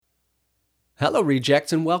Hello,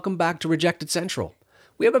 Rejects, and welcome back to Rejected Central.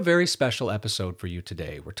 We have a very special episode for you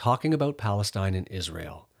today. We're talking about Palestine and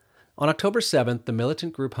Israel. On October 7th, the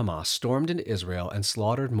militant group Hamas stormed into Israel and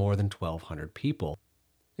slaughtered more than 1,200 people.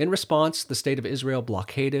 In response, the state of Israel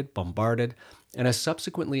blockaded, bombarded, and has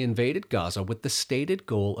subsequently invaded Gaza with the stated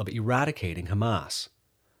goal of eradicating Hamas.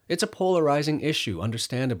 It's a polarizing issue,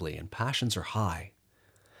 understandably, and passions are high.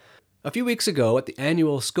 A few weeks ago, at the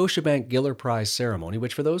annual Scotiabank Giller Prize ceremony,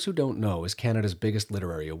 which for those who don't know is Canada's biggest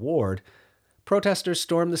literary award, protesters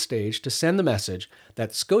stormed the stage to send the message that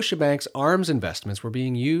Scotiabank's arms investments were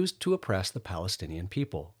being used to oppress the Palestinian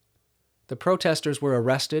people. The protesters were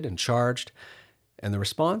arrested and charged, and the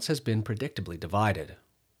response has been predictably divided.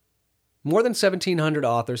 More than 1,700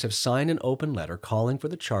 authors have signed an open letter calling for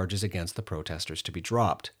the charges against the protesters to be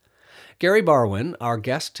dropped. Gary Barwin, our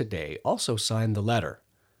guest today, also signed the letter.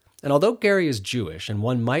 And although Gary is Jewish and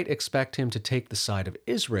one might expect him to take the side of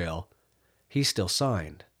Israel, he still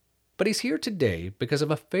signed. But he's here today because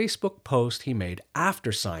of a Facebook post he made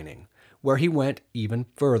after signing, where he went even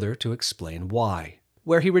further to explain why.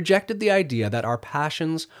 Where he rejected the idea that our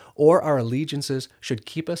passions or our allegiances should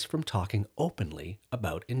keep us from talking openly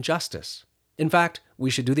about injustice. In fact,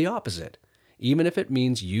 we should do the opposite, even if it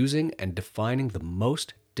means using and defining the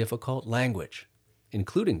most difficult language,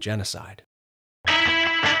 including genocide.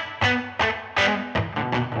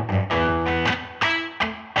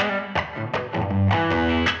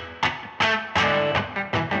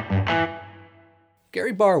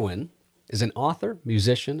 Gary Barwin is an author,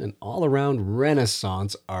 musician, and all-around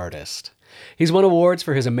Renaissance artist. He's won awards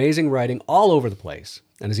for his amazing writing all over the place,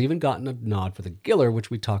 and has even gotten a nod for the Giller, which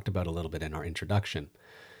we talked about a little bit in our introduction.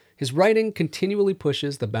 His writing continually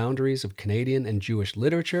pushes the boundaries of Canadian and Jewish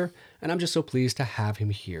literature, and I'm just so pleased to have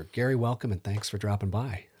him here. Gary, welcome, and thanks for dropping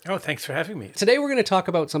by. Oh, thanks for having me. Today we're going to talk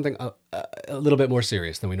about something a little bit more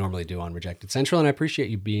serious than we normally do on Rejected Central, and I appreciate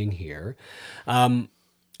you being here.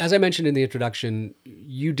 As I mentioned in the introduction,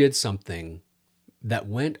 you did something that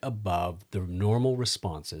went above the normal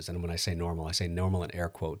responses, and when I say normal in air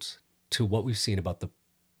quotes, to what we've seen about the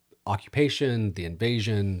occupation, the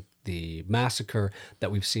invasion, the massacre that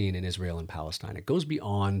we've seen in Israel and Palestine. It goes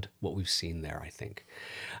beyond what we've seen there, I think.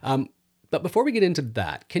 But before we get into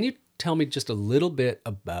that, can you tell me just a little bit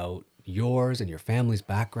about yours and your family's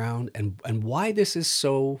background and why this is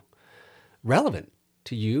so relevant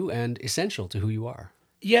to you and essential to who you are?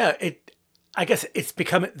 Yeah, I guess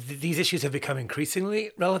these issues have become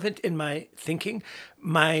increasingly relevant in my thinking.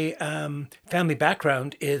 My family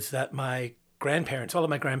background is that all of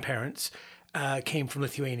my grandparents came from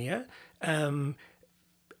Lithuania and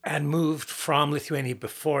moved from Lithuania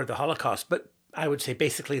before the Holocaust. But I would say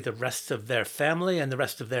basically the rest of their family and the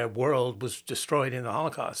rest of their world was destroyed in the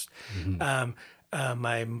Holocaust. Mm-hmm.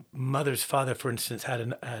 My mother's father, for instance,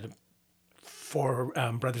 had four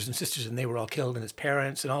brothers and sisters, and they were all killed, and his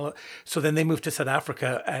parents and all. So then they moved to South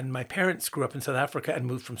Africa, and my parents grew up in South Africa and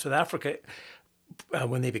moved from South Africa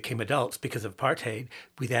when they became adults because of apartheid.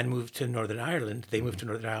 We then moved to Northern Ireland. They moved to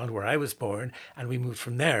Northern Ireland, where I was born, and we moved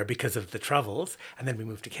from there because of the Troubles, and then we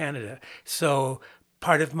moved to Canada. So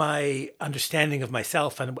part of my understanding of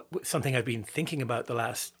myself, and something I've been thinking about the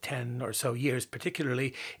last 10 or so years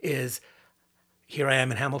particularly, is here I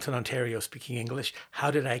am in Hamilton, Ontario, speaking English.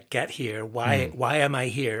 How did I get here? Why am I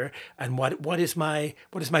here? And what is my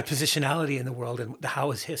positionality in the world? And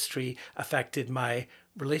how has history affected my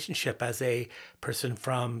relationship as a person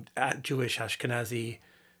from Jewish Ashkenazi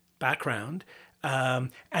background,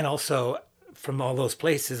 and also from all those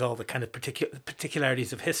places, all the kind of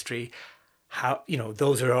particularities of history? How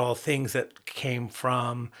those are all things that came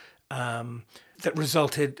from that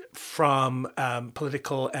resulted from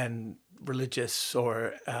political and religious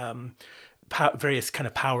or various kind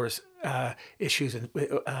of powers issues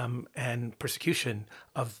and persecution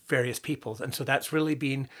of various peoples. And so that's really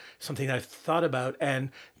been something that I've thought about.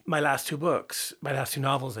 And my last two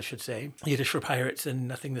novels, I should say, Yiddish for Pirates and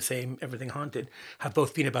Nothing the Same, Everything Haunted, have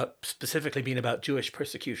both specifically been about Jewish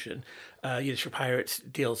persecution. Yiddish for Pirates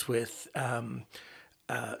deals with the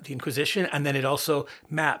Inquisition, and then it also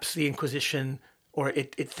maps the Inquisition, or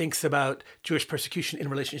it thinks about Jewish persecution in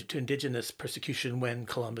relation to indigenous persecution when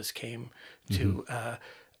Columbus came to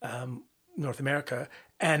North America.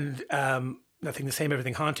 And Nothing the Same,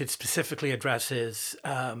 Everything Haunted specifically addresses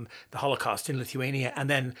the Holocaust in Lithuania, and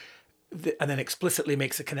then explicitly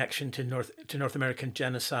makes a connection to North American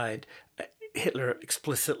genocide. Hitler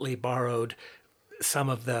explicitly borrowed some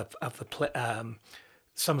of the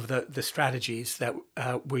strategies that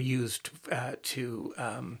were used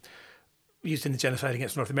used in the genocide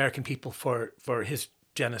against North American people for his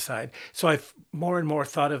genocide. So I've more and more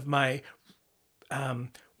thought of my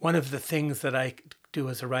one of the things that I do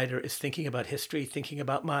as a writer is thinking about history, thinking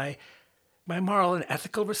about my moral and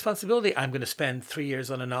ethical responsibility. I'm going to spend 3 years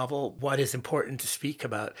on a novel. What is important to speak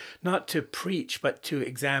about? Not to preach, but to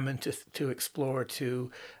examine, to explore,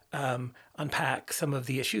 to unpack some of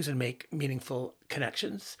the issues and make meaningful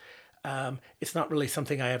connections. It's not really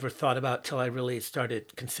something I ever thought about till I really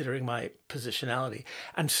started considering my positionality.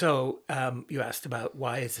 And so you asked about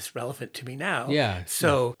why is this relevant to me now? Yeah.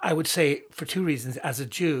 So I would say for two reasons. As a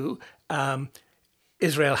Jew,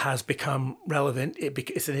 Israel has become relevant.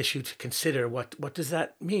 It's an issue to consider. What does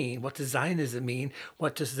that mean? What does Zionism mean?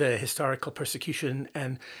 What does the historical persecution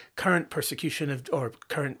and current persecution or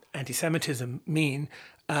current anti-Semitism mean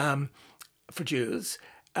for Jews?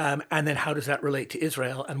 And then how does that relate to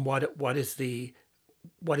Israel? And what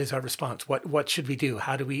is our response? What should we do?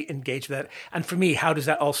 How do we engage that? And for me, how does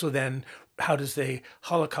the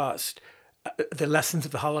Holocaust, the lessons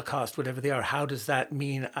of the Holocaust, whatever they are, how does that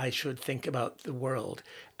mean I should think about the world?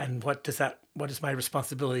 And what is my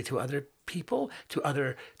responsibility to other people, to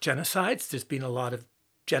other genocides? There's been a lot of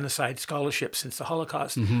genocide scholarship since the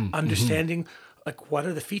Holocaust, understanding like what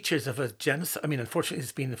are the features of a genocide? I mean, unfortunately,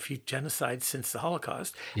 there's been a few genocides since the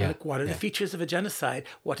Holocaust. Yeah. Like, what are the features of a genocide?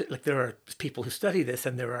 There are people who study this,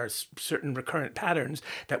 and there are certain recurrent patterns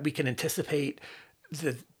that we can anticipate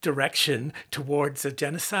the direction towards a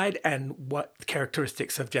genocide and what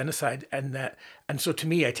characteristics of genocide, and so to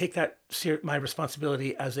me, I take that my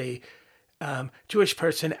responsibility as a Jewish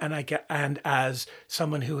person, and as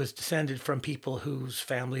someone who is descended from people whose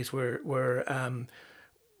families were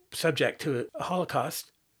subject to a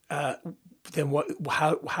Holocaust. Then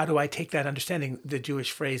how do I take that understanding? The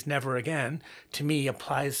Jewish phrase "never again" to me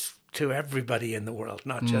applies to everybody in the world,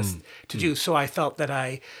 not just to Jews. So I felt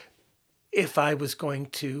that if I was going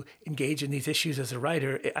to engage in these issues as a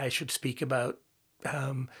writer, I should speak about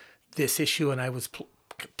this issue, and I was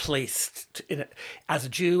placed in it as a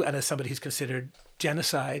Jew and as somebody who's considered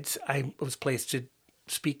genocides. I was placed to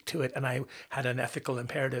speak to it, and I had an ethical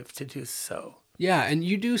imperative to do so. Yeah, and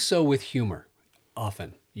you do so with humor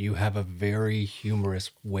often. You have a very humorous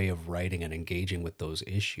way of writing and engaging with those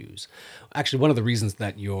issues. Actually, one of the reasons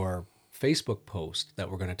that your Facebook post that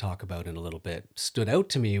we're going to talk about in a little bit stood out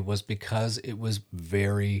to me was because it was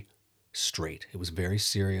very straight. It was very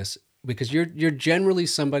serious, because you're generally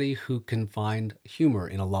somebody who can find humor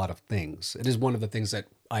in a lot of things. It is one of the things that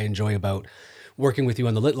I enjoy about working with you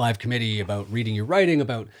on the Lit Live committee, about reading your writing,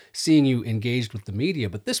 about seeing you engaged with the media.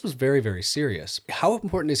 But this was very, very serious. How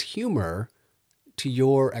important is humor to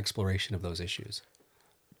your exploration of those issues?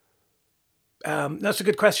 That's a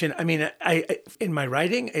good question. I mean, I in my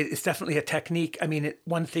writing, it's definitely a technique. I mean,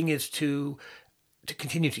 one thing is to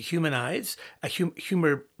continue to humanize.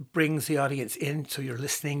 Humor brings the audience in, so you're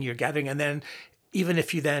listening, you're gathering, and then even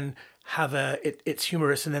if you then have it's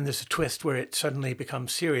humorous, and then there's a twist where it suddenly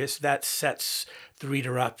becomes serious, that sets the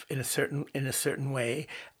reader up in a certain way,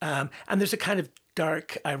 and there's a kind of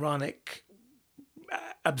dark, ironic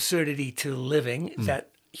absurdity to living that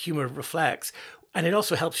humor reflects, and it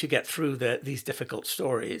also helps you get through these difficult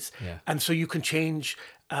stories. Yeah. And so you can change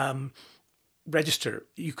register.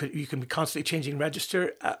 You can be constantly changing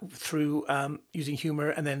register through using humor,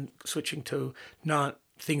 and then switching to not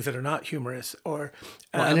things that are not humorous.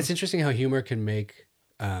 And it's interesting how humor can make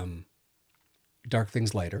dark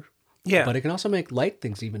things lighter. Yeah. But it can also make light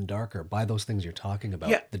things even darker by those things you're talking about.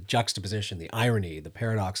 Yeah. The juxtaposition, the irony, the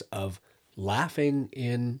paradox of laughing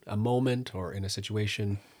in a moment or in a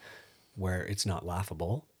situation where it's not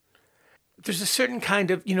laughable. There's a certain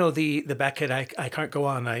kind of, the Beckett, I can't go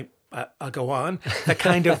on, I'll go on. That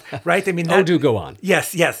kind of, right? I mean, do go on.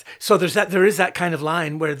 Yes. So there is that kind of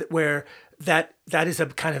line where that is a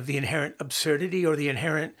kind of the inherent absurdity, or the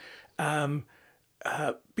inherent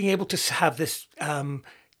being able to have this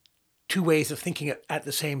two ways of thinking at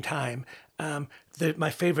the same time. My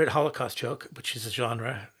favorite Holocaust joke, which is a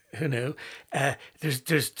genre, who knew? There's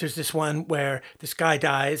this one where this guy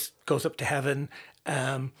dies, goes up to heaven,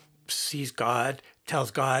 sees God, tells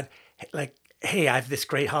God, like, hey, I have this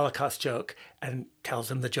great Holocaust joke, and tells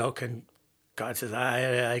him the joke, and God says,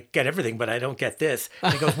 I get everything, but I don't get this.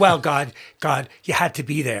 And he goes, well, God, you had to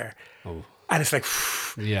be there. Oh. And it's like,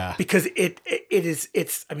 yeah, because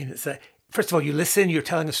first of all, you listen, you're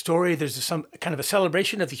telling a story. There's some kind of a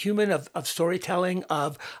celebration of the human, of storytelling,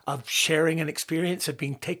 of sharing an experience, of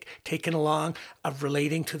being taken along, of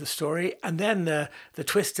relating to the story. And then the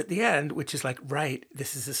twist at the end, which is like, right,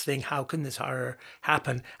 this is this thing. How can this horror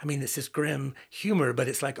happen? I mean, it's this grim humor, but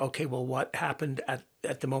it's like, okay, well, what happened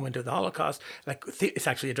at the moment of the Holocaust? Like, it's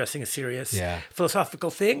actually addressing a serious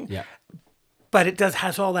philosophical thing. Yeah. but it does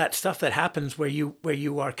has all that stuff that happens where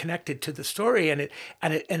you are connected to the story, and it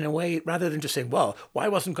in a way, rather than just saying, well, why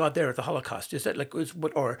wasn't God there at the Holocaust? Is that like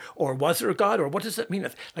or was there a God, or what does it mean?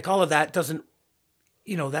 Like all of that doesn't,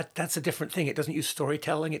 that's a different thing. It doesn't use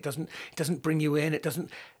storytelling. It doesn't bring you in. It doesn't,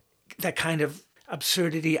 that kind of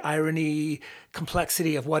absurdity, irony,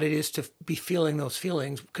 complexity of what it is to be feeling those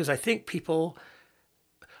feelings. Because I think people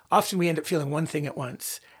often we end up feeling one thing at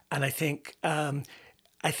once, and I think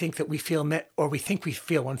that we feel we think we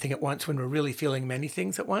feel one thing at once when we're really feeling many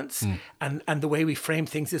things at once. And the way we frame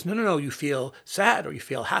things is no, you feel sad or you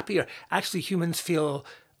feel happy, or actually humans feel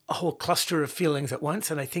a whole cluster of feelings at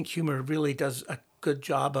once. And I think humor really does a good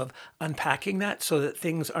job of unpacking that so that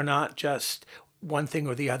things are not just one thing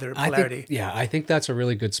or the other polarity. I think that's a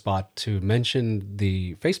really good spot to mention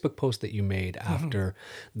the Facebook post that you made after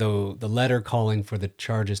the letter calling for the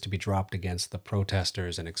charges to be dropped against the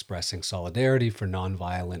protesters and expressing solidarity for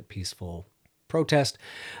nonviolent, peaceful protest,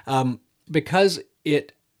 because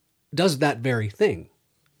it does that very thing.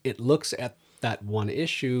 It looks at that one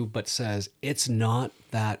issue, but says it's not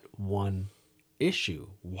that one issue.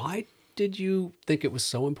 Why did you think it was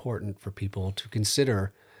so important for people to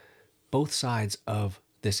consider both sides of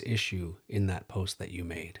this issue in that post that you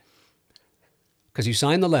made? Because you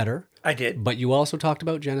signed the letter. I did. But you also talked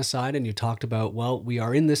about genocide, and you talked about, well, we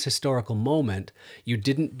are in this historical moment. You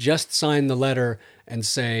didn't just sign the letter and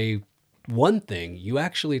say one thing. You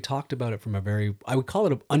actually talked about it from a very, I would call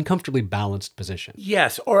it an uncomfortably balanced position.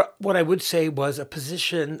 Yes, or what I would say was a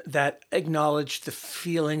position that acknowledged the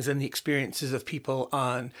feelings and the experiences of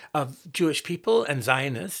of Jewish people and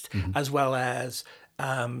Zionists, as well as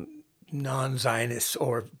non-Zionists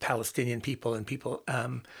or Palestinian people and people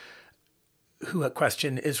who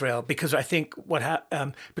question Israel. Because I think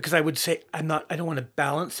because I would say I don't want to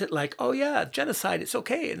balance it like, oh yeah, genocide, it's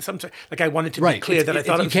okay. And sometimes, like, I wanted to be clear that I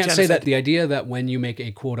thought it was genocide. You can't say that genocide. the idea that when you make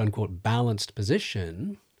a quote unquote balanced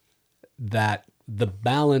position, that the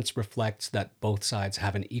balance reflects that both sides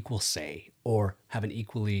have an equal say or have an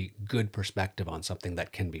equally good perspective on something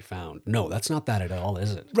that can be found. No, that's not that at all,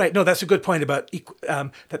 is it? Right. No, that's a good point about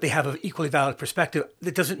that they have an equally valid perspective.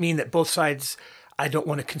 That doesn't mean that both sides, I don't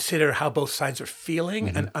want to consider how both sides are feeling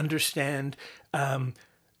and understand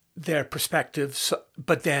their perspectives,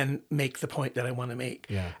 but then make the point that I want to make.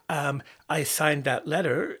 Yeah. I signed that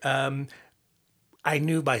letter. I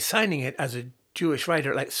knew by signing it as a Jewish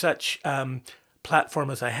writer, like such platform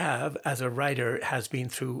as I have as a writer has been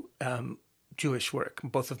through Jewish work.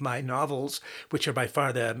 Both of my novels, which are by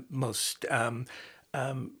far the most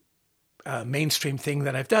mainstream thing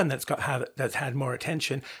that I've done that's had more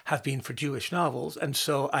attention, have been for Jewish novels. And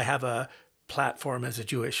so I have a platform as a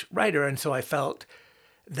Jewish writer. And so I felt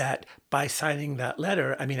that by signing that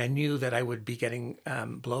letter, I mean, I knew that I would be getting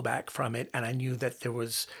blowback from it. And I knew that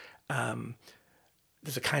there's a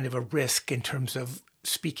kind of a risk in terms of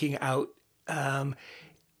speaking out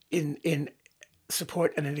in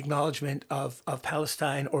support and an acknowledgement of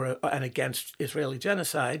Palestine and against Israeli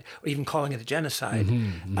genocide, or even calling it a genocide.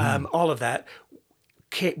 All of that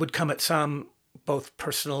would come at some both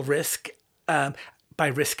personal risk. By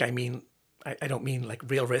risk, I mean I don't mean like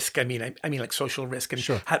real risk. I mean like social risk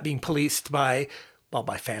and being policed by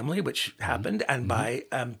family, which happened, and by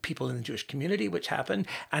people in the Jewish community, which happened,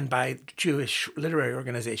 and by Jewish literary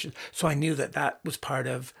organizations. So I knew that was part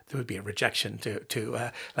of, there would be a rejection there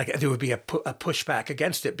would be a pushback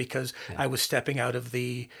against it, because I was stepping out of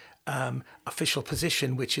the official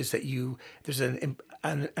position, which is that there's a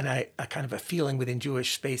kind of a feeling within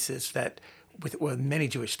Jewish spaces that, with many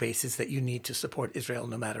Jewish spaces, that you need to support Israel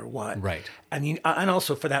no matter what. Right. And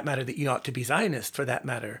also, for that matter, that you ought to be Zionist for that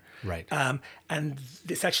matter. Right. And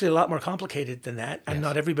it's actually a lot more complicated than that. And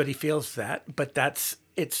not everybody feels that, but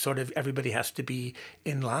it's sort of, everybody has to be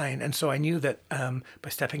in line. And so I knew that by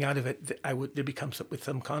stepping out of it, there becomes with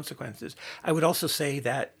some consequences. I would also say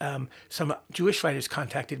that some Jewish writers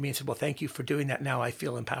contacted me and said, well, thank you for doing that. Now I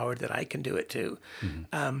feel empowered that I can do it too.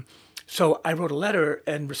 So I wrote a letter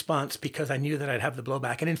in response because I knew that I'd have the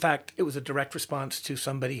blowback. And in fact, it was a direct response to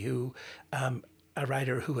somebody who, a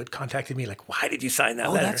writer who had contacted me, like, why did you sign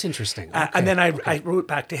that letter? Oh, that's interesting. Okay. And then I wrote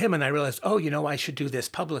back to him and I realized, I should do this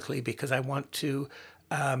publicly because I want to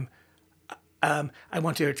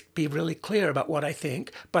be really clear about what I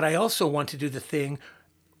think, but I also want to do the thing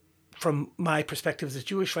from my perspective as a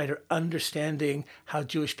Jewish writer, understanding how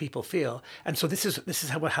Jewish people feel. And so this is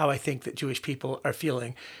how I think that Jewish people are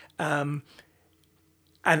feeling. And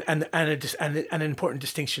an important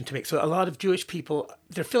distinction to make. So a lot of Jewish people,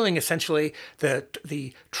 they're feeling essentially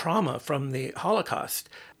the trauma from the Holocaust.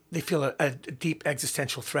 a deep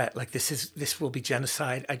existential threat. Like this will be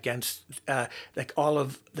genocide against like all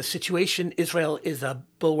of the situation. Israel is a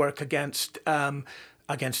bulwark against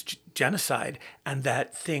genocide, and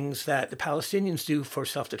that things that the Palestinians do for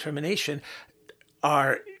self-determination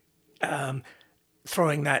are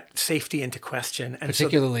throwing that safety into question. And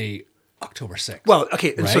Particularly October 6th. well,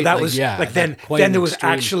 okay, and so right? that Like, was yeah, like that quite then an there was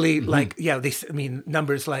extreme- actually like I mean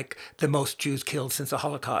numbers like the most Jews killed since the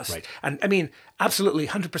Holocaust, Right. and I mean absolutely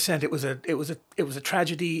 100%. It was a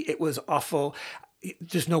tragedy. It was awful.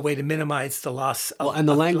 There's no way to minimize the loss of Well, and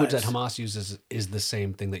the of language that lives. Hamas uses is the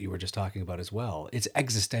same thing that you were just talking about as well. It's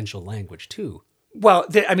existential language too. Well,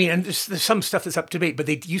 I mean, and there's some stuff that's up to debate, but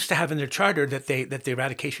they used to have in their charter that the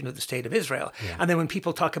eradication of the state of Israel. Yeah. And then when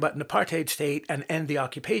people talk about an apartheid state and end the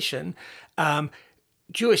occupation,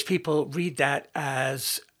 Jewish people read that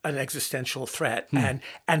as an existential threat.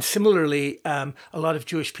 And similarly, a lot of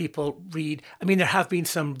Jewish people read, I mean, there have been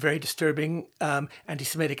some very disturbing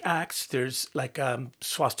anti-Semitic acts. There's like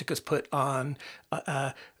swastikas put on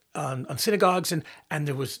synagogues, and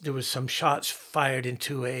there was some shots fired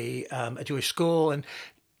into a Jewish school, and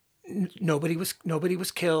nobody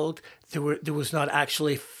was killed. There was not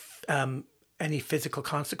actually any physical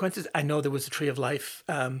consequences. I know there was a Tree of Life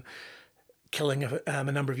killing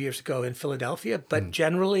a number of years ago in Philadelphia, but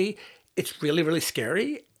generally it's really, really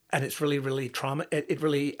scary, and it's really, really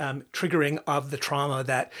triggering of the trauma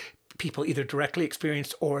that people either directly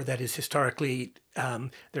experienced or that is historically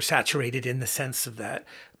they're saturated in the sense of that.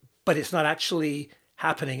 But it's not actually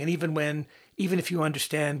happening. And even if you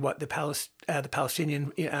understand what the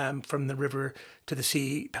Palestinian from the river to the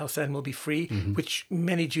sea, Palestine will be free, which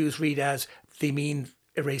many Jews read as they mean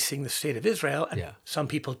erasing the state of Israel, and some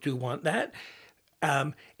people do want that.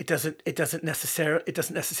 It doesn't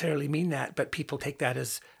necessarily mean that, but people take that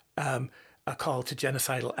as a call to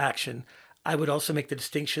genocidal action. I would also make the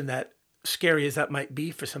distinction that, scary as that might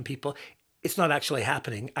be for some people, it's not actually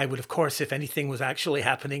happening. I would, of course, if anything was actually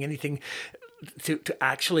happening, anything to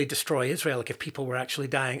actually destroy Israel, like if people were actually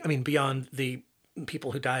dying, I mean, beyond the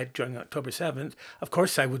people who died during October 7th, of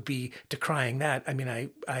course I would be decrying that. I mean,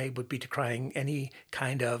 I would be decrying any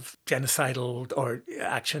kind of genocidal or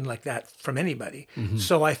action like that from anybody.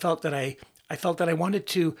 So I felt that I wanted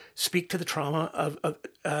to speak to the trauma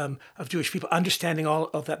of Jewish people, understanding all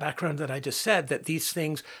of that background that I just said. That these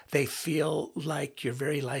things, they feel like your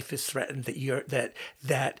very life is threatened.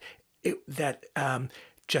 That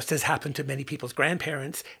just as happened to many people's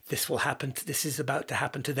grandparents, this is about to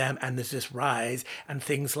happen to them, and there's this rise and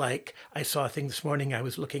things like, I saw a thing this morning. I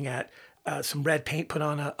was looking at some red paint put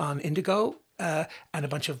on indigo. And a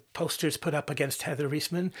bunch of posters put up against Heather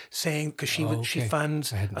Reisman, saying because she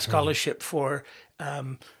funds a scholarship for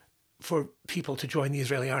people to join the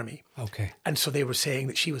Israeli army. Okay. And so they were saying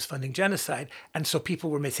that she was funding genocide, and so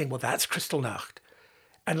people were saying, "Well, that's Kristallnacht,"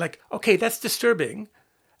 and like, okay, that's disturbing,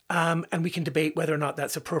 and we can debate whether or not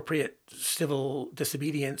that's appropriate civil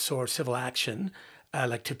disobedience or civil action,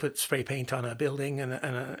 like to put spray paint on a building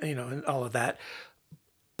and all of that.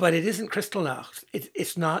 But it isn't Kristallnacht.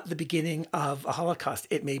 It's not the beginning of a Holocaust.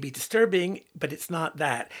 It may be disturbing, but it's not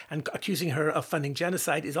that. And accusing her of funding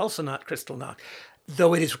genocide is also not Kristallnacht.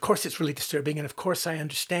 Though it is, of course, it's really disturbing. And of course, I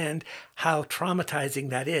understand how traumatizing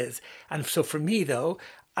that is. And so for me, though,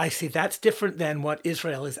 I see that's different than what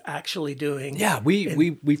Israel is actually doing. Yeah,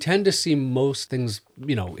 we tend to see most things,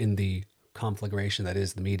 in the conflagration that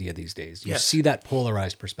is the media these days. You see that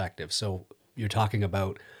polarized perspective. So you're talking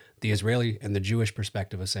about the Israeli and the Jewish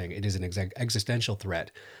perspective of saying it is an existential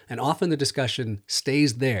threat. And often the discussion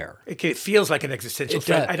stays there. It feels like an existential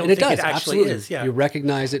threat. I don't think think it actually absolutely is. Yeah. You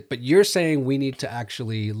recognize it, but you're saying we need to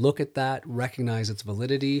actually look at that, recognize its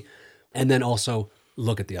validity, and then also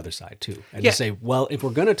look at the other side too. And to say, well, if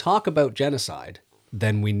we're going to talk about genocide,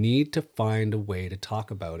 then we need to find a way to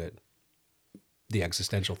talk about it, the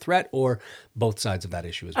existential threat, or both sides of that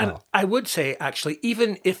issue as well. I would say, actually,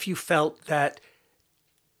 even if you felt that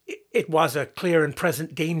it was a clear and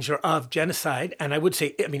present danger of genocide, and I would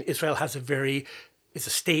say, I mean, Israel is a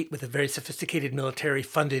state with a very sophisticated military,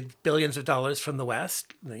 funded billions of dollars from the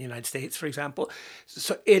West, the United States, for example.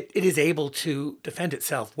 So it is able to defend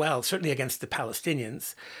itself well, certainly against the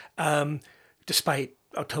Palestinians, despite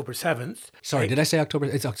October 7th. Sorry, did I say October?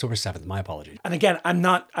 It's October 7th. My apologies. And again,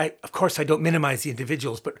 of course, I don't minimize the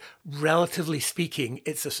individuals, but relatively speaking,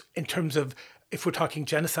 in terms of, if we're talking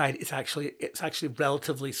genocide, it's actually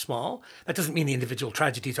relatively small. That doesn't mean the individual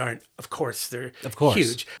tragedies aren't, of course, they're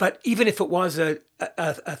huge. But even if it was a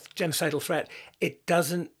genocidal threat, it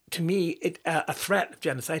doesn't, to me, a threat of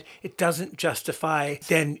genocide, it doesn't justify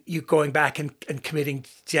then you going back and committing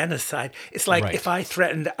genocide. It's like if I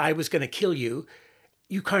threatened I was going to kill you,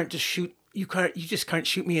 you can't just shoot. You just can't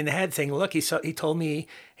shoot me in the head saying, look, he told me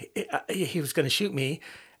he was going to shoot me.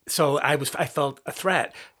 So I felt a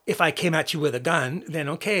threat. If I came at you with a gun, then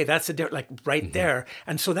okay, that's like right there.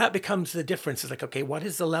 And so that becomes the difference. It's like, okay, what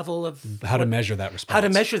is the level of How to measure that response? How to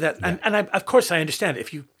measure that? Yeah. And of course I understand.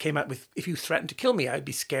 If you came out with, if you threatened to kill me, I'd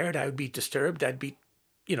be scared. I would be disturbed. I'd be,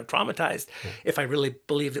 traumatized if I really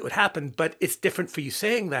believed it would happen. But it's different for you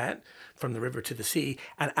saying that from the river to the sea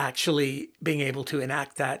and actually being able to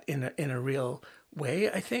enact that in a real way,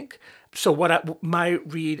 I think. So my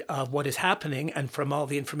read of what is happening, and from all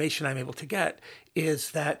the information I'm able to get,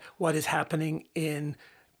 is that what is happening in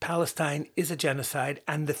Palestine is a genocide,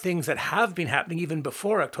 and the things that have been happening even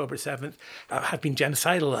before October 7th have been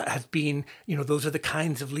genocidal, have been, those are the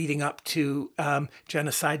kinds of leading up to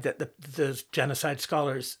genocide that the genocide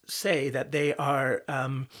scholars say that they are,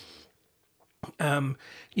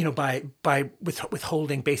 by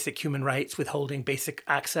withholding basic human rights, withholding basic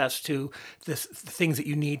access to the things that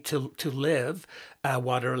you need to live,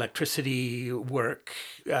 water, electricity, work,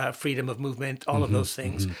 freedom of movement, all of those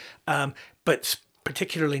things. But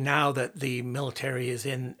particularly now that the military is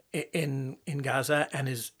in Gaza and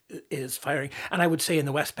is firing, and I would say in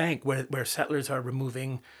the West Bank where settlers are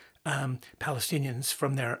removing Palestinians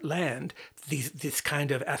from their land, this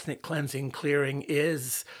kind of ethnic cleansing, clearing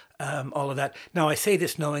is all of that. Now I say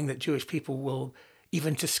this knowing that Jewish people will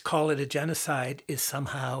even just call it a genocide is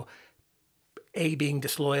somehow A, being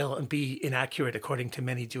disloyal, and B, inaccurate according to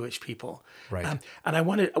many Jewish people. Right. And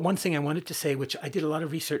one thing I wanted to say, which I did a lot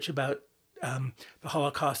of research about the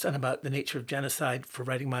Holocaust and about the nature of genocide for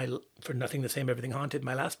writing for Nothing the Same, Everything Haunted,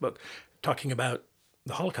 my last book, talking about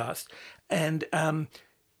the Holocaust. And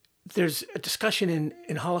there's a discussion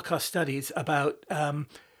in Holocaust studies about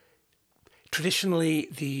traditionally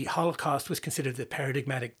the Holocaust was considered the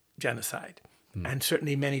paradigmatic genocide. And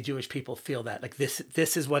certainly many Jewish people feel that, like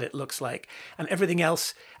this is what it looks like. And everything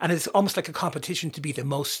else, and it's almost like a competition to be the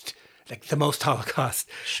most Holocaust.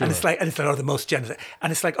 Sure. And it's like, or the most genocide.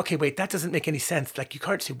 And it's like, okay, wait, that doesn't make any sense. Like, you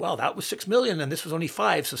can't say, well, that was 6 million and this was only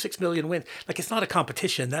 5, so 6 million wins. Like, it's not a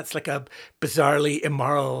competition. That's like a bizarrely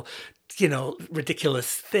immoral,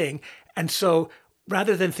 ridiculous thing. And so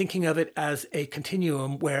rather than thinking of it as a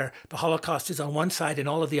continuum where the Holocaust is on one side and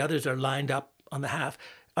all of the others are lined up on the half,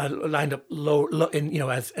 lined up low in,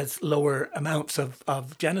 as lower amounts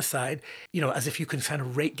of genocide, as if you can kind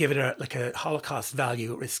of give it a Holocaust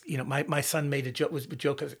value. My son made a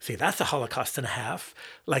joke, say that's a Holocaust and a half.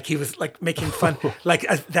 Like he was like making fun, like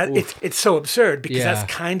that. It's so absurd because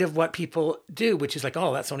that's kind of what people do, which is like,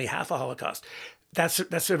 oh, that's only half a Holocaust.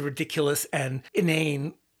 That's a ridiculous and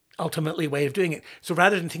inane ultimately way of doing it. So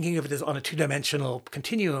rather than thinking of it as on a two-dimensional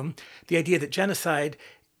continuum, the idea that genocide,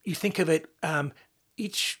 you think of it,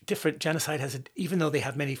 each different genocide has, even though they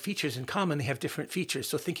have many features in common, they have different features.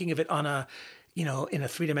 So thinking of it on a, in a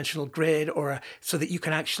three-dimensional grid, so that you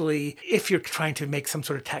can actually, if you're trying to make some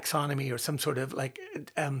sort of taxonomy or some sort of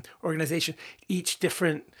organization, each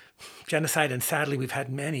different genocide, and sadly we've had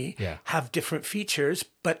many, have different features,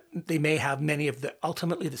 but they may have many of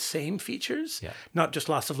ultimately the same features, not just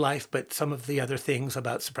loss of life, but some of the other things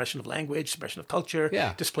about suppression of language, suppression of culture,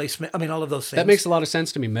 displacement. I mean, all of those things. That makes a lot of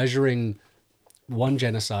sense to me, measuring one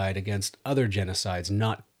genocide against other genocides,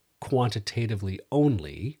 not quantitatively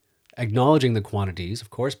only, acknowledging the quantities, of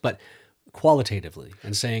course, but qualitatively,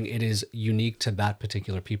 and saying it is unique to that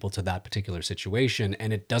particular people, to that particular situation,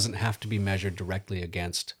 and it doesn't have to be measured directly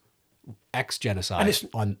against X genocide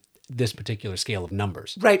on this particular scale of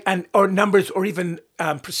numbers. Right, or numbers, or even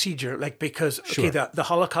procedure, because the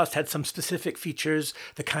Holocaust had some specific features,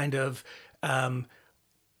 the kind of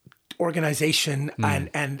organization and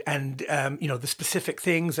the specific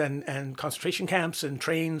things and concentration camps and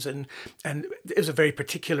trains and it was a very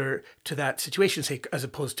particular to that situation, say, as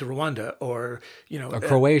opposed to Rwanda or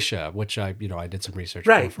Croatia, which I did some research.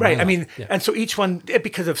 Right. I mean, and so each one,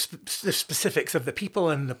 because of the specifics of the people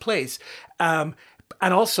and the place.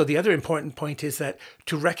 And also the other important point is that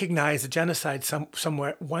to recognize a genocide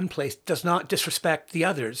somewhere, one place, does not disrespect the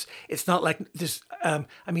others. It's not like there's,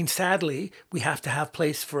 sadly, we have to have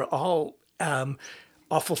place for all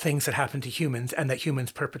awful things that happen to humans and that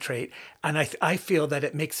humans perpetrate. And I feel that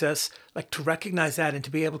it makes us, to recognize that and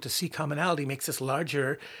to be able to see commonality makes us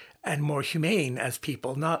larger and more humane as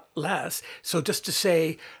people, not less. So just to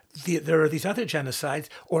say there are these other genocides,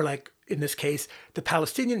 or in this case, the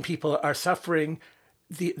Palestinian people are suffering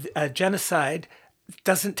the genocide,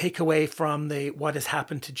 doesn't take away from what has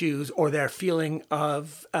happened to Jews or their feeling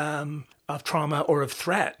of trauma or of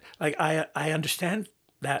threat. I understand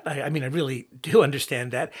that. I really do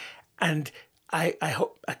understand that, and I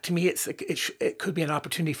hope, to me, it could be an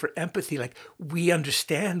opportunity for empathy. Like, we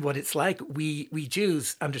understand what it's like. We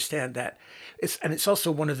Jews understand that. It's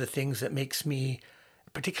also one of the things that makes me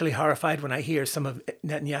particularly horrified when I hear some of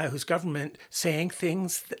Netanyahu's government saying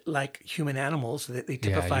things like human animals, that they Yeah,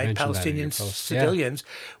 you typified mentioned that in your Palestinian post. Yeah. civilians,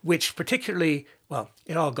 which particularly, well,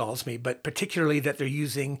 it all galls me, but particularly that they're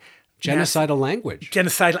using Genocidal language.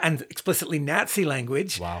 genocidal and explicitly Nazi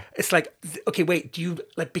language. Wow. It's like, okay, wait, do you,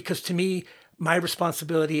 like, because to me, my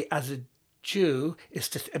responsibility as a Jew is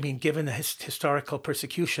to, I mean, given the historical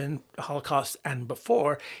persecution, Holocaust and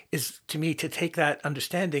before, is to me to take that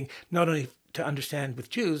understanding, not only to understand with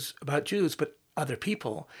Jews, about Jews, but other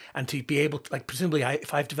people, and to be able to, like, presumably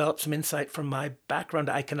if I've developed some insight from my background,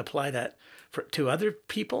 I can apply that to other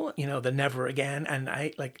people, the never again. And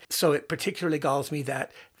so it particularly galls me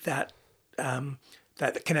that the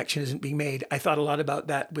connection isn't being made. I thought a lot about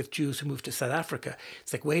that with Jews who moved to South Africa.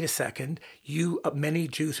 It's like, wait a second, many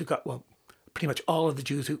Jews who pretty much all of the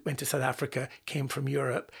Jews who went to South Africa came from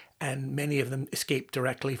Europe, and many of them escaped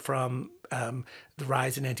directly from the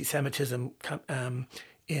rise in anti-Semitism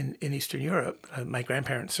in Eastern Europe. My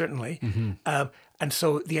grandparents certainly. Mm-hmm. And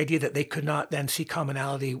so the idea that they could not then see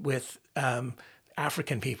commonality with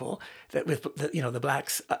African people, that with the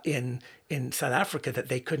blacks in South Africa, that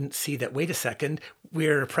they couldn't see that, wait a second,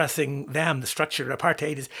 we're oppressing them. The structure of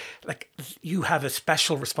apartheid is like, you have a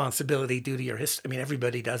special responsibility due to your history. I mean,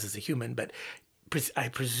 everybody does as a human, but I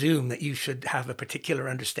presume that you should have a particular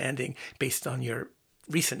understanding based on your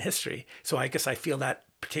recent history. So I guess I feel that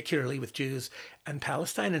particularly with Jews and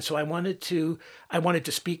Palestine. And so I wanted to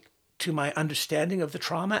speak to my understanding of the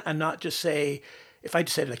trauma, and not just say, if I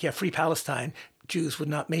just said, like, yeah, free Palestine, Jews would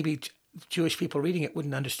not, maybe Jewish people reading it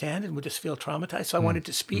wouldn't understand and would just feel traumatized. So I wanted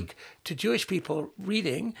to speak to Jewish people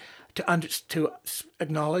reading, to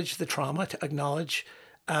acknowledge the trauma, to acknowledge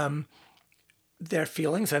their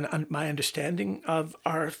feelings and my understanding of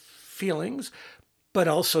our feelings, but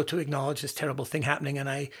also to acknowledge this terrible thing happening.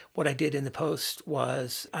 And what I did in the post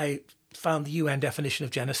was I found the UN definition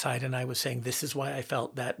of genocide, and I was saying, this is why I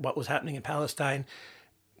felt that what was happening in Palestine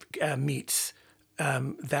meets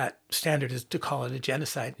that standard, is to call it a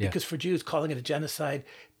genocide. Yeah. Because for Jews, calling it a genocide,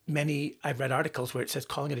 I've read articles where it says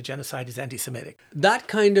calling it a genocide is anti-Semitic. That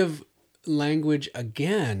kind of language,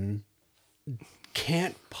 again,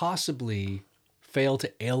 can't possibly fail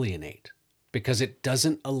to alienate, because it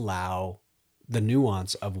doesn't allow the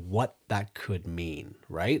nuance of what that could mean,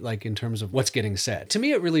 right? Like, in terms of what's getting said. To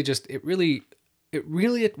me, it really,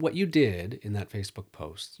 what you did in that Facebook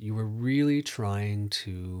post, you were really trying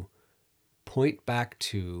to point back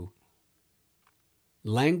to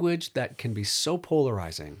language that can be so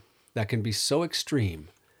polarizing, that can be so extreme,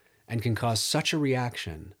 and can cause such a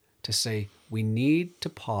reaction, to say, we need to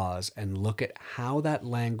pause and look at how that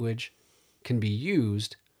language can be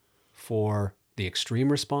used for the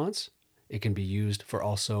extreme response. It can be used for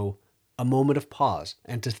also a moment of pause,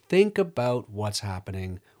 and to think about what's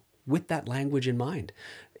happening with that language in mind.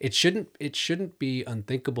 It shouldn't be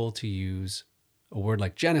unthinkable to use a word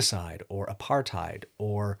like genocide or apartheid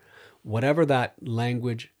or whatever that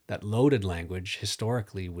language, that loaded language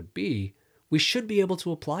historically would be. We should be able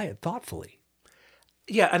to apply it thoughtfully.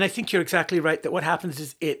 Yeah, and I think you're exactly right that what happens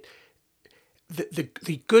is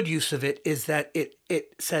the good use of it is that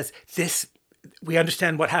it says this. We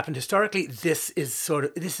understand what happened historically. This is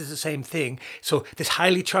the same thing. So this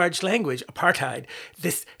highly charged language, apartheid,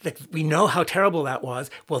 we know how terrible that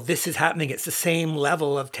was. Well, this is happening. It's the same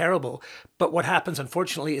level of terrible. But what happens,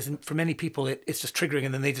 unfortunately, is for many people, it's just triggering,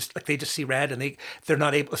 and then they just see red, and they're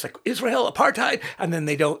not able. It's like Israel, apartheid, and then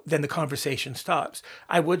they don't. Then the conversation stops.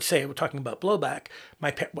 I would say, we're talking about blowback.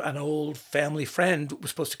 An old family friend was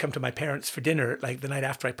supposed to come to my parents for dinner, like the night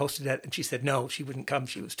after I posted that, and she said no, she wouldn't come.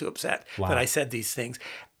 She was too upset that I said these things,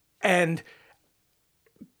 and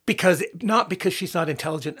not because she's not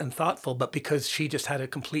intelligent and thoughtful, but because she just had a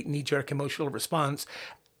complete knee-jerk emotional response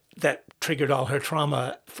that triggered all her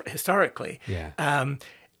trauma historically. Yeah.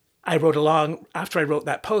 I wrote after I wrote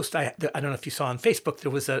that post. I don't know if you saw on Facebook,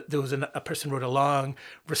 there was a person wrote a long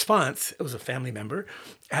response. It was a family member,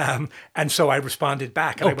 and so I responded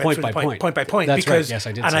back. And I went point through by point. point by point. That's because, right. Yes,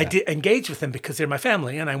 I did. And say I that. did engage with them because they're my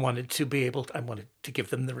family, and I wanted to give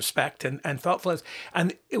them the respect and thoughtfulness.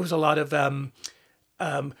 And it was a lot of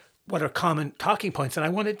what are common talking points, and I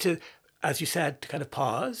wanted to, as you said, to kind of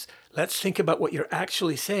pause. Let's think about what you're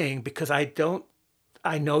actually saying, because I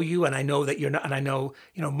know you, and I know that you're not, and I know,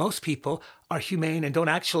 most people are humane and don't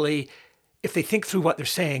actually, if they think through what they're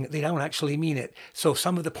saying, they don't actually mean it. So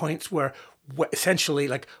some of the points were, essentially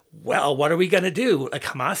like, well, what are we going to do? Like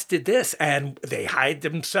Hamas did this and they hide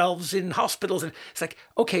themselves in hospitals. And it's like,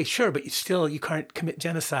 okay, sure, but you can't commit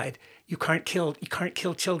genocide. You can't kill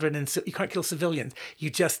children and you can't kill civilians. You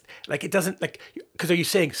just like, it doesn't like, because are you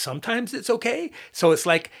saying sometimes it's okay? So it's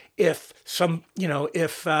like if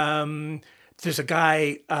there's a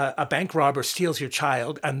guy, a bank robber steals your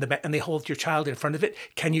child and they hold your child in front of it.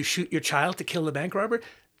 Can you shoot your child to kill the bank robber?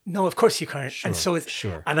 No, of course you can't. Sure, and so it's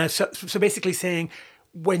sure. And so basically saying,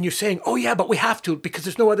 when you're saying, oh yeah, but we have to because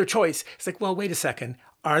there's no other choice. It's like, well, wait a second.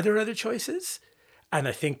 Are there other choices? And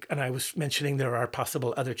I was mentioning there are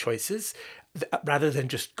possible other choices rather than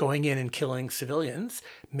just going in and killing civilians.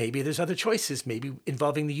 Maybe there's other choices, maybe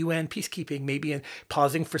involving the UN peacekeeping, maybe in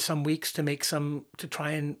pausing for some weeks to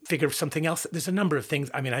try and figure something else. There's a number of things.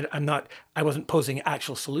 I mean, I wasn't posing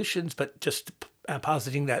actual solutions, but just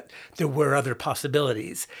positing that there were other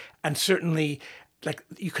possibilities. And certainly, like,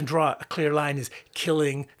 you can draw a clear line is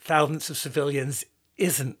killing thousands of civilians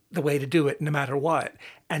isn't the way to do it, no matter what.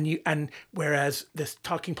 And whereas the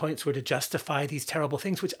talking points were to justify these terrible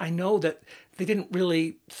things, which I know that they didn't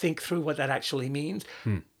really think through what that actually means.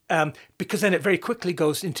 Because then it very quickly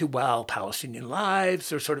goes into, well, Palestinian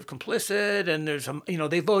lives are sort of complicit, and there's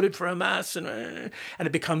they voted for Hamas, and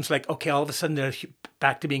it becomes like, okay, all of a sudden they're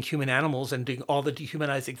back to being human animals and doing all the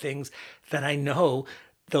dehumanizing things that I know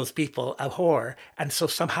those people abhor. And so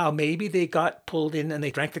somehow maybe they got pulled in and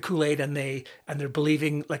they drank the Kool-Aid and they're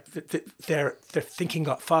believing, like, their thinking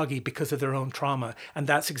got foggy because of their own trauma. And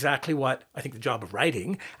that's exactly what I think the job of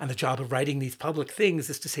writing these public things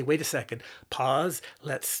is to say, wait a second, pause,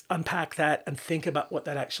 let's unpack that and think about what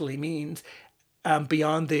that actually means.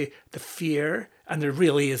 Beyond the fear, and there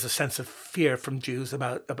really is a sense of fear from Jews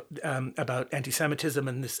about anti-Semitism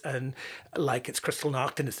and like it's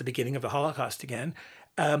Kristallnacht and it's the beginning of the Holocaust again.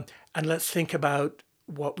 And let's think about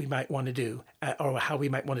what we might want to do or how we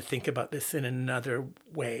might want to think about this in another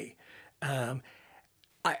way.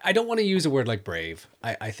 I don't want to use a word like brave.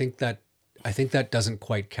 I think that doesn't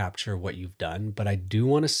quite capture what you've done, but I do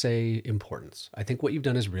want to say importance. I think what you've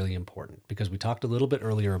done is really important because we talked a little bit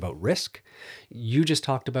earlier about risk. You just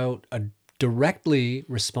talked about directly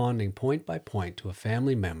responding point by point to a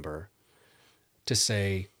family member to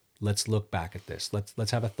say, let's look back at this.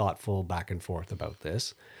 Let's have a thoughtful back and forth about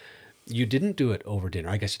this. You didn't do it over dinner.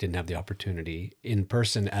 I guess you didn't have the opportunity in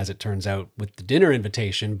person, as it turns out, with the dinner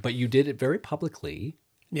invitation, but you did it very publicly.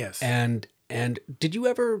 Yes. And did you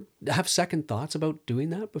ever have second thoughts about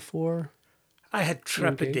doing that before? I had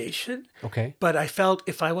trepidation. Okay. But I felt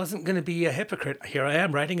if I wasn't going to be a hypocrite, here I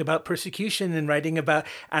am writing about persecution and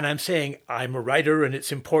I'm saying I'm a writer and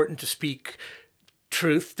it's important to speak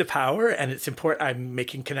truth to power, and it's important. I'm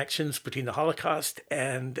making connections between the Holocaust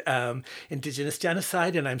and indigenous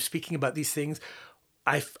genocide, and I'm speaking about these things.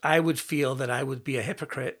 I would feel that I would be a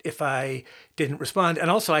hypocrite if I didn't respond. And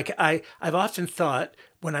also, I've often thought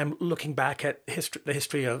when I'm looking back at the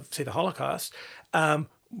history of, say, the Holocaust, well,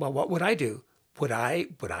 what would I do? Would I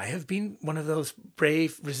have been one of those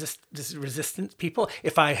brave resistant people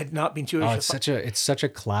if I had not been Jewish? Oh, it's such a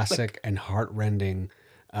classic and heartrending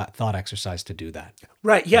thought exercise to do that.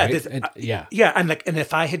 Right. Yeah. Right? Yeah. And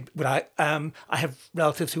if I had, I have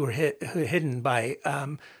relatives who were hidden by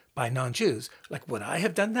non-Jews. Like, would I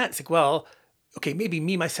have done that? It's like, well, okay, maybe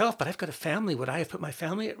me myself, but I've got a family. Would I have put my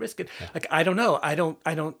family at risk? And like, I don't know. I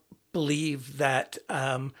don't believe that.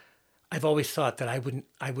 I've always thought that I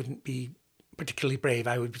wouldn't be particularly brave.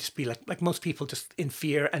 I would just be like most people, just in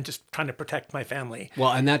fear and just trying to protect my family.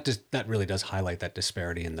 Well, and that really does highlight that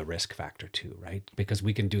disparity in the risk factor too, right? Because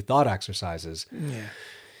we can do thought exercises. Yeah.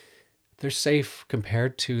 They're safe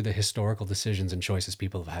compared to the historical decisions and choices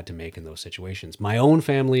people have had to make in those situations. My own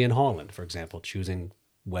family in Holland, for example, choosing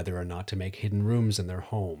whether or not to make hidden rooms in their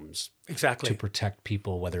homes. Exactly. To protect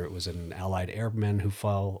people, whether it was an Allied airmen who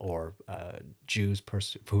fell or Jews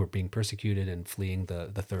who were being persecuted and fleeing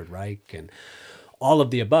the Third Reich and all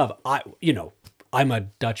of the above. I'm a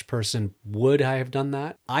Dutch person. Would I have done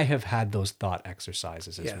that? I have had those thought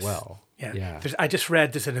exercises as well. Yeah. I just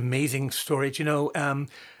read, there's an amazing story. Do you know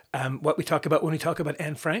what we talk about when we talk about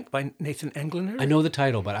Anne Frank by Nathan Engliner? I know the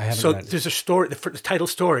title, but I haven't read it. So there's a story, the title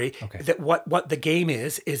story, okay, that what the game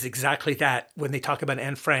is exactly that. When they talk about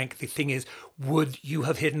Anne Frank, the thing is, would you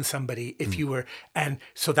have hidden somebody if you were? And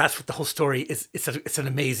so that's what the whole story is. It's an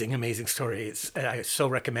amazing, amazing story. I so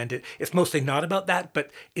recommend it. It's mostly not about that,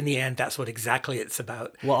 but in the end, that's what exactly it's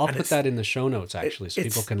about. Well, I'll put that in the show notes, actually, so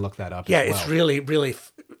people can look that up as well. Yeah, it's really, really,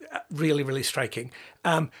 really, really striking.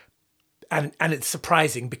 And it's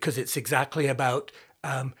surprising because it's exactly about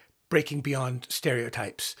breaking beyond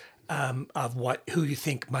stereotypes of who you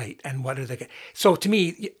think might and what are the. So to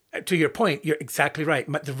me, to your point, you're exactly right.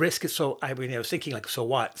 The risk is so, I was thinking like, so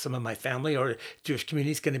what? Some of my family or Jewish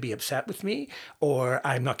community is going to be upset with me, or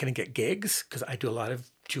I'm not going to get gigs because I do a lot of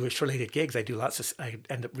Jewish related gigs. I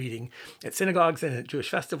end up reading at synagogues and at Jewish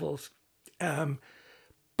festivals.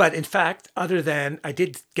 But in fact, other than I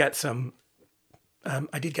did get some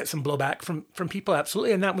blowback from people,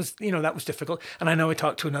 absolutely, and that was difficult. And I know I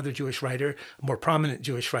talked to another Jewish writer, a more prominent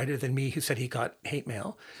Jewish writer than me, who said he got hate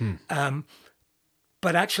mail.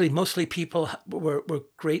 But actually, mostly people were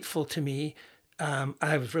grateful to me.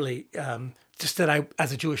 I was really just that I,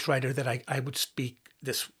 as a Jewish writer, that I would speak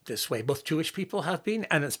this way. Both Jewish people have been,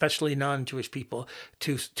 and especially non-Jewish people,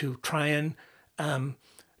 to try and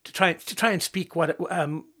speak what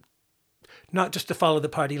not just to follow the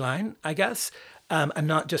party line, I guess, and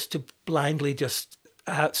not just to blindly just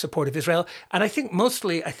support of Israel. And I think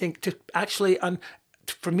mostly, to actually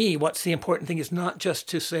for me, what's the important thing is not just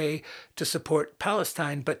to say to support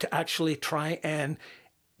Palestine, but to actually try and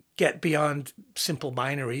get beyond simple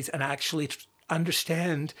binaries and actually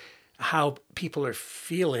understand how people are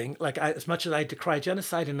feeling. Like as much as I decry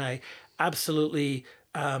genocide and I absolutely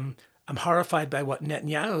I'm horrified by what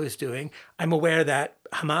Netanyahu is doing, I'm aware that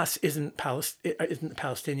Hamas isn't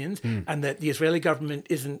Palestinians, and that the Israeli government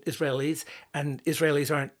isn't Israelis, and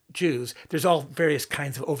Israelis aren't Jews. There's all various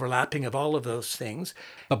kinds of overlapping of all of those things.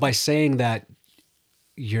 But by saying that,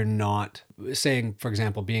 you're not saying, for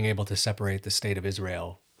example, being able to separate the state of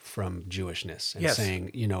Israel from Jewishness and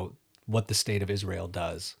saying, what the state of Israel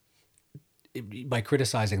does. By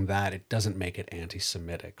criticizing that, it doesn't make it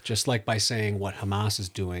anti-Semitic. Just like by saying what Hamas is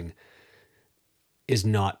doing is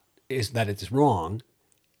that it's wrong,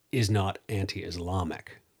 is not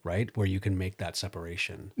anti-Islamic, right? Where you can make that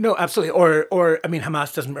separation. No, absolutely. Or I mean,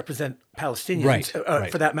 Hamas doesn't represent Palestinians,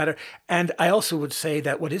 right. For that matter. And I also would say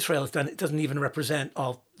that what Israel has done, it doesn't even represent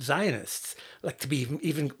all Zionists. Like, to be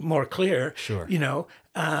even more clear, Sure.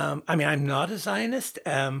 I mean, I'm not a Zionist,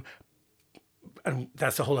 and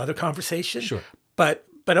that's a whole other conversation. Sure. But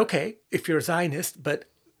okay, if you're a Zionist, but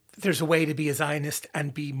there's a way to be a Zionist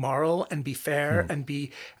and be moral and be fair and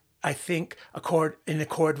be, I think, in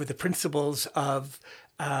accord with the principles of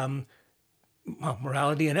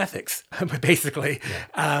morality and ethics, basically.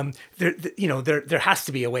 Yeah. There has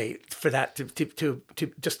to be a way for that to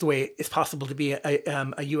just the way it's possible to be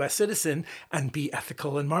a U.S. citizen and be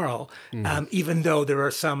ethical and moral, even though there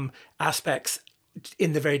are some aspects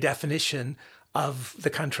in the very definition of the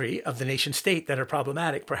country, of the nation state, that are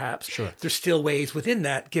problematic, perhaps. Sure. There's still ways within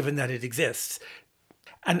that, given that it exists.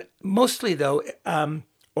 And mostly, though,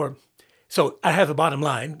 so I have a bottom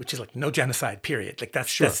line, which is like no genocide, period. Like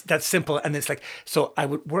that's simple. And it's like, so I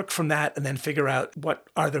would work from that and then figure out what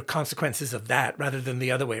are the consequences of that rather than the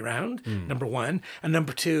other way around, number one. And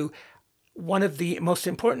number two, one of the most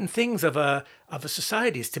important things of a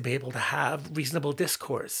society is to be able to have reasonable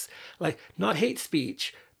discourse, like not hate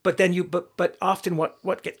speech, but then but often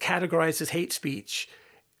what get categorized as hate speech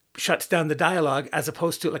shuts down the dialogue, as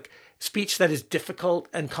opposed to like speech that is difficult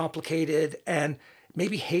and complicated and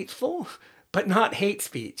maybe hateful, but not hate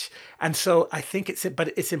speech. And so I think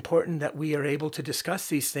it's important that we are able to discuss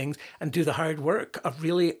these things and do the hard work of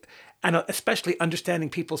really, and especially understanding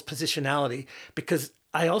people's positionality, because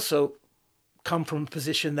I also come from a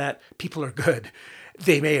position that people are good.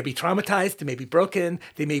 They may be traumatized, they may be broken,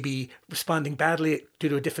 they may be responding badly due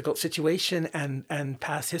to a difficult situation and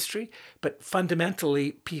past history. But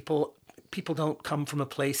fundamentally, people don't come from a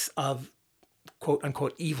place of quote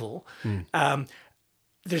unquote evil.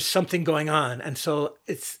 There's something going on. And so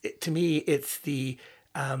to me, it's the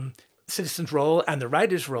citizen's role and the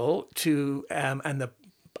writer's role and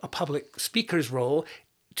a public speaker's role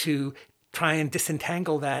to try and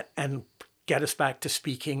disentangle that and get us back to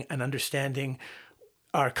speaking and understanding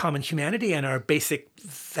our common humanity and our basic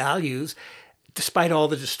values, despite all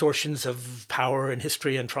the distortions of power and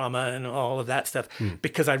history and trauma and all of that stuff.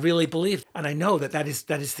 Because I really believe, and I know that is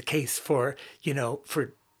the case for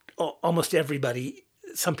almost everybody.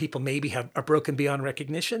 Some people maybe are broken beyond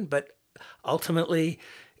recognition, but ultimately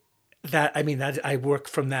that I work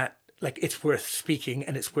from that. Like, it's worth speaking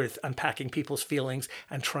and it's worth unpacking people's feelings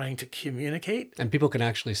and trying to communicate. And people can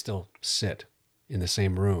actually still sit in the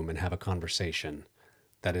same room and have a conversation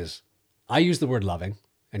that is, I use the word loving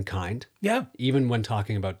and kind. Yeah. Even when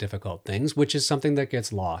talking about difficult things, which is something that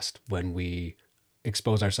gets lost when we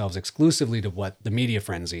expose ourselves exclusively to what the media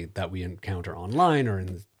frenzy that we encounter online or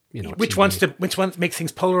in which one makes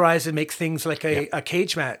things polarized and makes things like a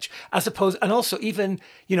cage match, as opposed, and also even,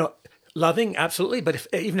 loving, absolutely. But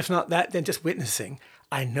even if not that, then just witnessing.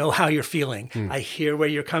 I know how you're feeling. I hear where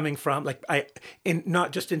you're coming from. Like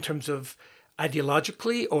not just in terms of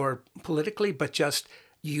ideologically or politically, but just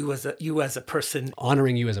you as a person.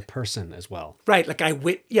 Honoring you as a person as well. Right, like I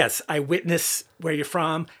witness where you're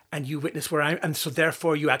from, and you witness where I'm, and so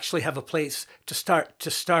therefore you actually have a place to start.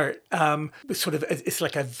 Sort of, it's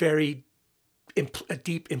like a very a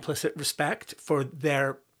deep implicit respect for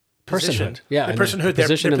their position. Personhood, yeah, their and personhood, the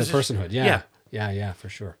position their and the personhood, yeah, for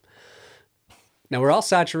sure. Now we're all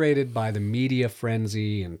saturated by the media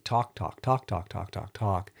frenzy and talk.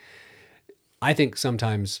 I think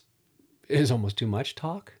sometimes it is almost too much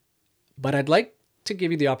talk. But I'd like to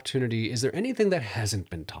give you the opportunity. Is there anything that hasn't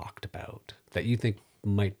been talked about that you think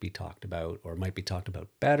might be talked about or might be talked about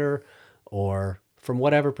better, or from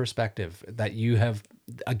whatever perspective that you have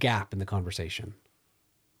a gap in the conversation?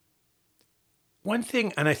 One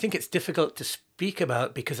thing, and I think it's difficult to speak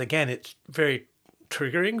about because again, it's very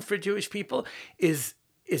triggering for Jewish people, is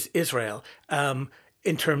Israel.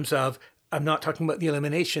 In terms of, I'm not talking about the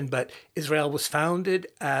elimination, but Israel was founded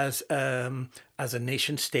as a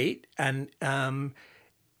nation state and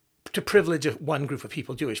to privilege one group of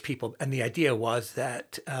people, Jewish people. And the idea was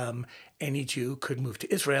that any Jew could move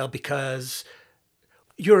to Israel because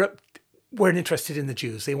Europe weren't interested in the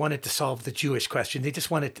Jews. They wanted to solve the Jewish question. They just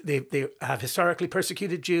wanted, they have historically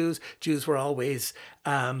persecuted Jews. Jews were always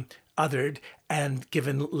othered and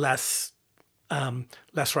given less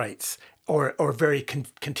rights or very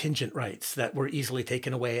contingent rights that were easily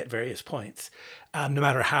taken away at various points, no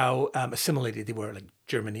matter how assimilated they were. Like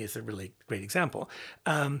Germany is a really great example.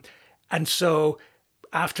 And so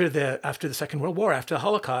after the Second World War, after the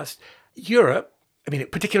Holocaust, Europe, I mean,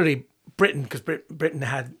 particularly Britain, because Britain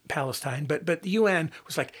had Palestine, but the UN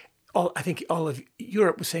was like, I think all of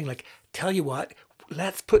Europe was saying, like, tell you what,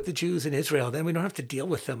 let's put the Jews in Israel. Then we don't have to deal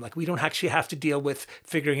with them. Like, we don't actually have to deal with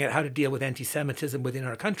figuring out how to deal with anti-Semitism within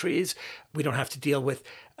our countries. We don't have to deal with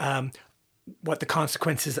what the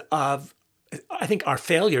consequences of, I think, our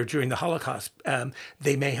failure during the Holocaust.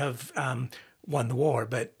 They may have won the war,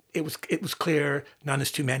 but it was clear none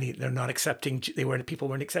is too many. They're not accepting. People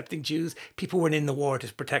weren't accepting Jews. People weren't in the war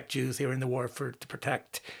to protect Jews. They were in the war to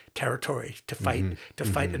protect territory, to fight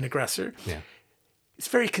fight an aggressor. Yeah. It's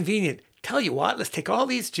very convenient. Tell you what, let's take all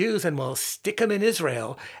these Jews and we'll stick them in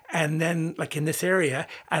Israel, and then like in this area,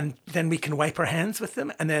 and then we can wipe our hands with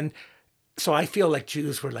them. And then, so I feel like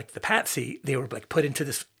Jews were like the patsy. They were like put into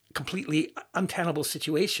this completely untenable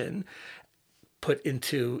situation, put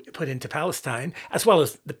into Palestine, as well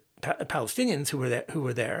as the Palestinians who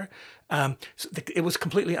were there. So it was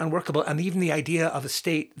completely unworkable. And even the idea of a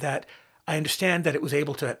state that, I understand that it was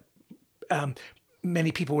able to,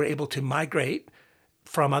 many people were able to migrate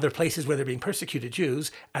from other places where they're being persecuted,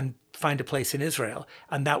 Jews, and find a place in Israel,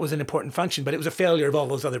 and that was an important function. But it was a failure of all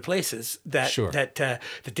those other places that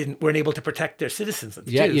weren't able to protect their citizens. The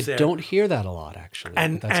Jews you don't hear that a lot, actually.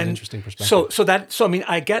 And that's an interesting perspective. So I mean,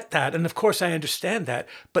 I get that, and of course I understand that.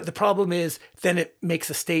 But the problem is, then it makes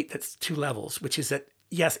a state that's two levels, which is that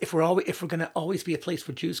yes, if we're going to always be a place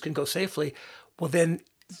where Jews can go safely, well then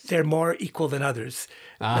they're more equal than others.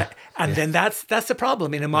 Then that's the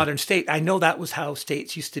problem in a modern state. I know that was how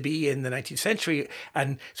states used to be in the 19th century,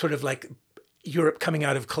 and sort of like Europe coming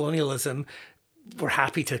out of colonialism were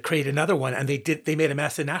happy to create another one. And they made a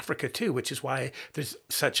mess in Africa too, which is why there's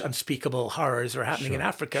such unspeakable horrors are happening in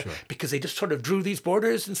Africa, because they just sort of drew these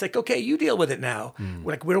borders and it's like, okay, you deal with it now.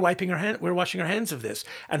 We're washing our hands of this.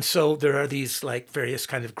 And so there are these like various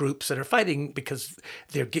kind of groups that are fighting because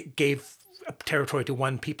they gave territory to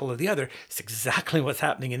one people or the other. It's exactly what's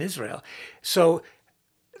happening in Israel. So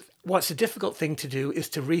what's a difficult thing to do is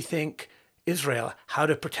to rethink Israel, how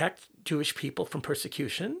to protect Jewish people from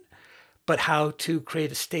persecution, but how to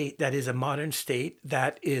create a state that is a modern state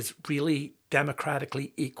that is really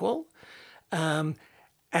democratically equal. And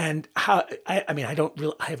how, I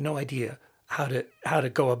have no idea how to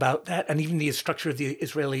go about that. And even the structure of the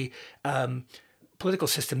Israeli political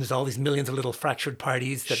system, there's all these millions of little fractured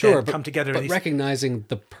parties that then come together. But recognizing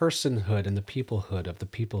the personhood and the peoplehood of the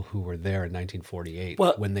people who were there in 1948,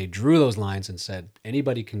 when they drew those lines and said,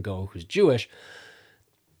 anybody can go who's Jewish,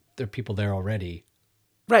 there are people there already.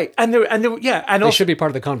 Right. And they should be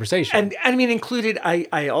part of the conversation. And I mean, included,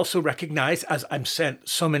 I also recognize, as I'm sent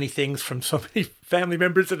so many things from so many family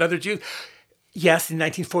members and other Jews. Yes, in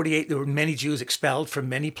 1948, there were many Jews expelled from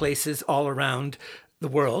many places all around the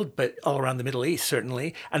world, but all around the Middle East,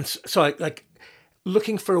 certainly. And so I like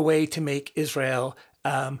looking for a way to make Israel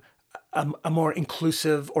a more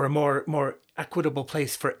inclusive or a more equitable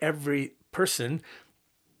place for every person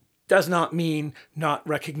does not mean not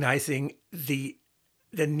recognizing the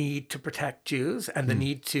need to protect Jews and the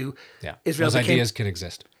need to Those ideas can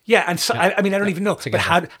exist. Yeah, and so I mean I don't even know.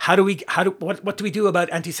 together. But what do we do about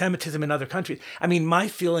anti-Semitism in other countries? I mean, my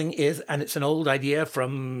feeling is, and it's an old idea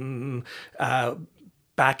from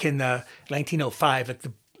back in the 1905, like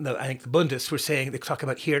I think the Bundists were saying, they talk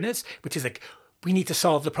about here-ness, which is like we need to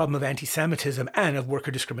solve the problem of anti-Semitism and of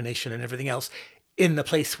worker discrimination and everything else in the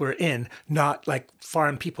place we're in, not like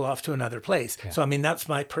farm people off to another place. Yeah. So I mean, that's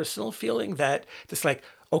my personal feeling, that just like,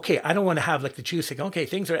 okay, I don't want to have like the Jews saying, okay,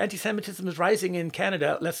 things are anti-Semitism is rising in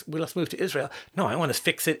Canada. Let's move to Israel. No, I want to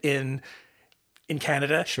fix it in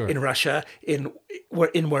Canada, sure, in Russia, in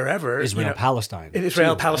wherever, Israel, Palestine, in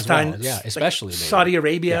Israel, Palestine, well. Yeah, especially like Saudi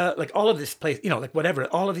Arabia, yeah, like all of this place, like whatever,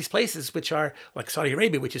 all of these places which are like Saudi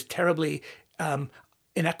Arabia, which is terribly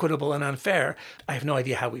inequitable and unfair. I have no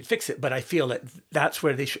idea how we'd fix it, but I feel that that's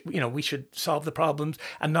where they should, we should solve the problems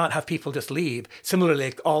and not have people just leave. Similarly,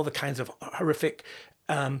 like all the kinds of horrific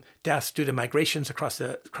deaths due to migrations across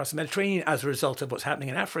the Mediterranean as a result of what's happening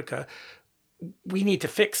in Africa. We need to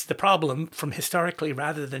fix the problem from historically,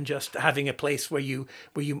 rather than just having a place where you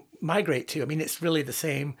migrate to. I mean, it's really the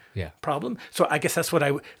same problem. So I guess that's what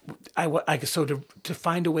I guess so to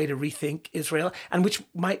find a way to rethink Israel, and which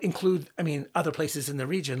might include, I mean, other places in the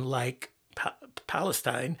region like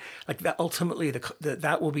Palestine. Like that, ultimately,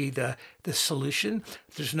 that will be the solution.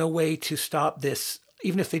 There's no way to stop this.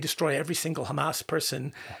 Even if they destroy every single Hamas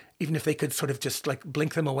person, even if they could sort of just like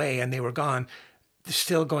blink them away and they were gone, there's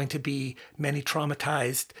still going to be many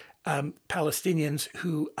traumatized Palestinians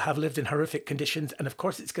who have lived in horrific conditions. And of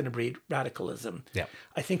course, it's going to breed radicalism. Yeah.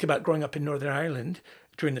 I think about growing up in Northern Ireland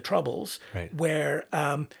during the Troubles, right, where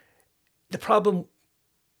the problem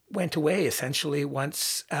went away essentially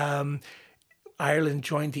once Ireland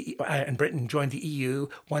joined and Britain joined the EU,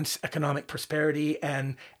 once economic prosperity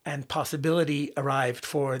and possibility arrived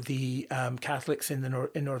for the Catholics in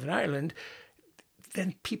Northern Ireland.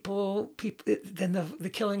 Then then the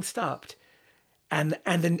killing stopped, and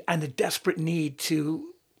the desperate need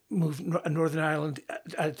to move Northern Ireland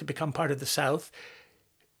to become part of the South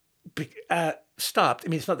stopped. I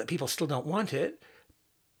mean, it's not that people still don't want it,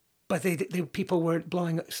 but people were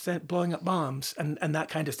blowing up bombs and that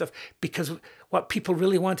kind of stuff, because what people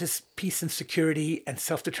really want is peace and security and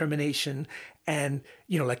self-determination and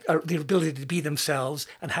like the ability to be themselves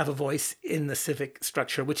and have a voice in the civic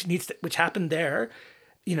structure, which happened there,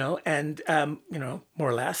 and more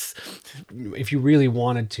or less. If you really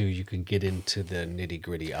wanted to, you could get into the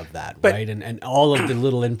nitty-gritty of that, right? And all of the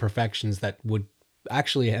little imperfections that would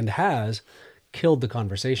actually and has killed the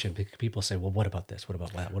conversation. People say, well, what about this? What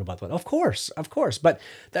about that? What about that? Of course. But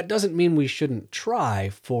that doesn't mean we shouldn't try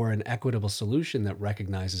for an equitable solution that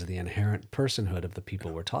recognizes the inherent personhood of the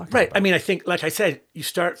people we're talking about. Right. I mean, I think, like I said, you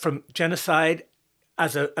start from genocide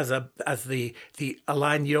as the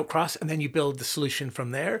line you don't cross, and then you build the solution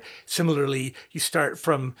from there. Similarly, you start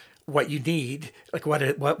from what you need, like what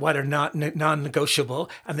are not non-negotiable,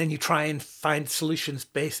 and then you try and find solutions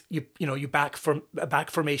based. You back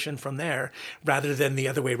formation from there, rather than the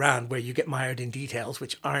other way around, where you get mired in details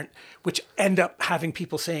which end up having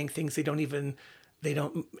people saying things they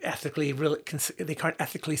can't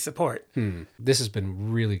ethically support. This has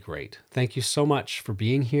been really great. Thank you so much for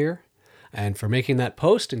being here and for making that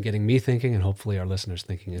post and getting me thinking, and hopefully our listeners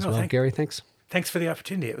thinking as well. Gary, thanks. Thanks for the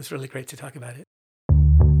opportunity. It was really great to talk about it.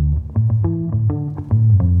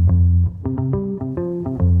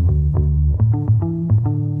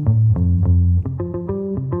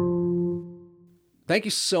 Thank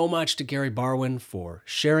you so much to Gary Barwin for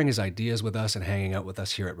sharing his ideas with us and hanging out with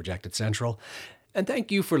us here at Rejected Central. And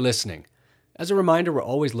thank you for listening. As a reminder, we're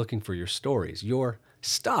always looking for your stories. Your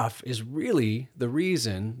stuff is really the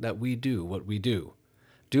reason that we do what we do.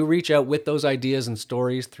 Do reach out with those ideas and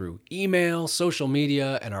stories through email, social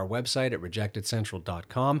media, and our website at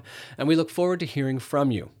rejectedcentral.com. And we look forward to hearing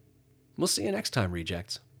from you. We'll see you next time,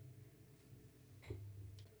 Rejects.